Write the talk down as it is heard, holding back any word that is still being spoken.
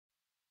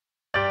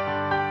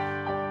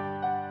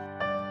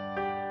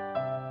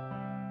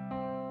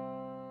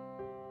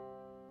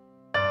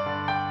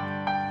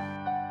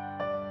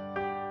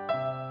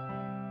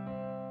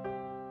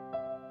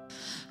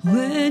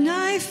When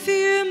I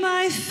fear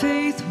my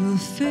faith will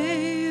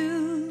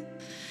fail,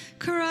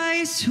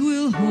 Christ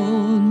will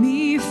hold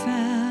me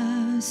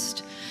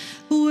fast.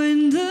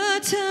 When the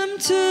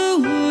tempter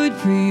would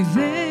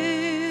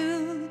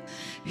prevail,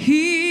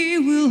 he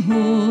will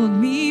hold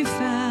me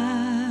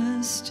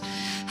fast.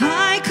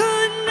 I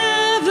could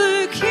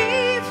never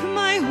keep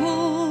my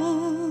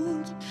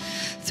hold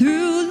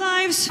through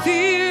life's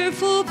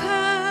fearful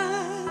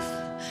path,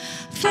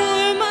 for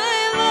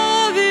my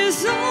love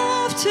is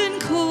often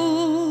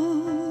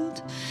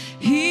cold.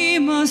 He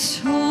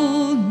must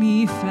hold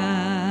me fast.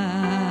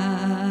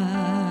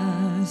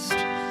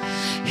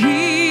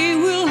 He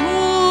will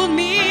hold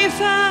me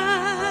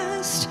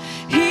fast.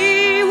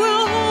 He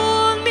will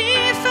hold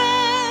me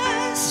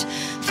fast,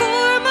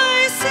 for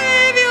my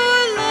Savior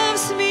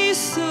loves me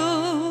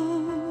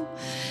so.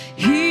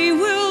 He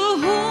will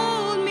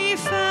hold me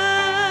fast.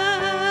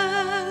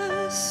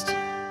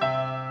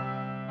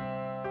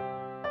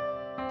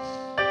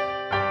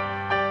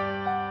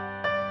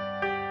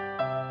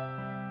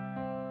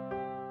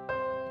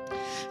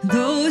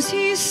 Those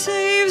he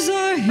saves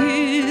are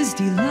his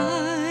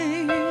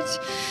delight.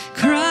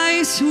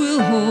 Christ will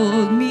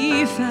hold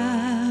me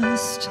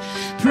fast,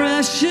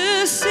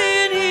 precious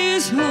in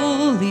his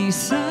holy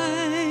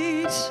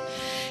sight.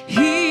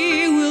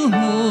 He will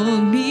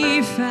hold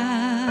me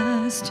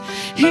fast.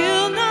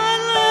 He'll not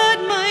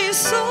let my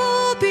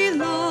soul be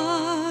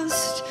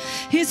lost.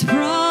 His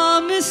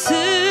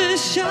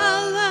promises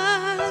shall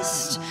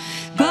last,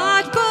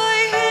 bought by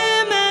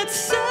him at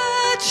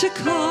such a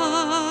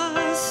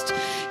cost.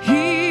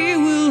 He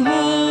will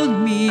hold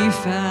me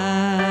fast.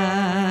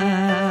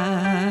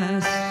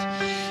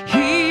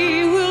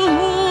 He will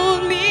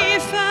hold me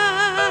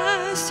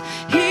fast.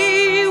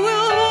 He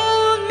will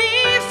hold me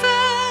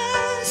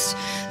fast,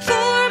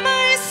 for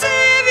my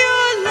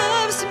Savior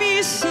loves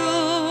me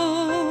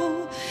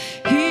so.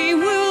 He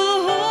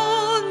will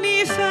hold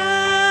me fast.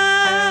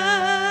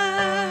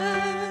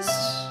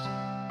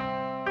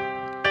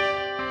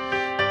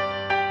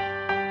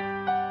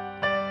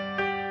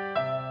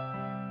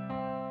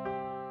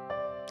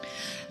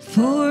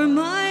 For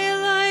my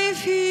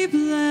life he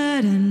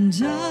bled and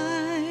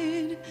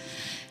died.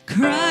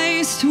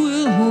 Christ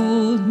will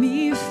hold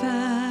me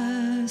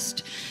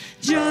fast.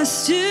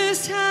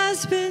 Justice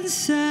has been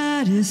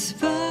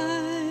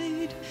satisfied.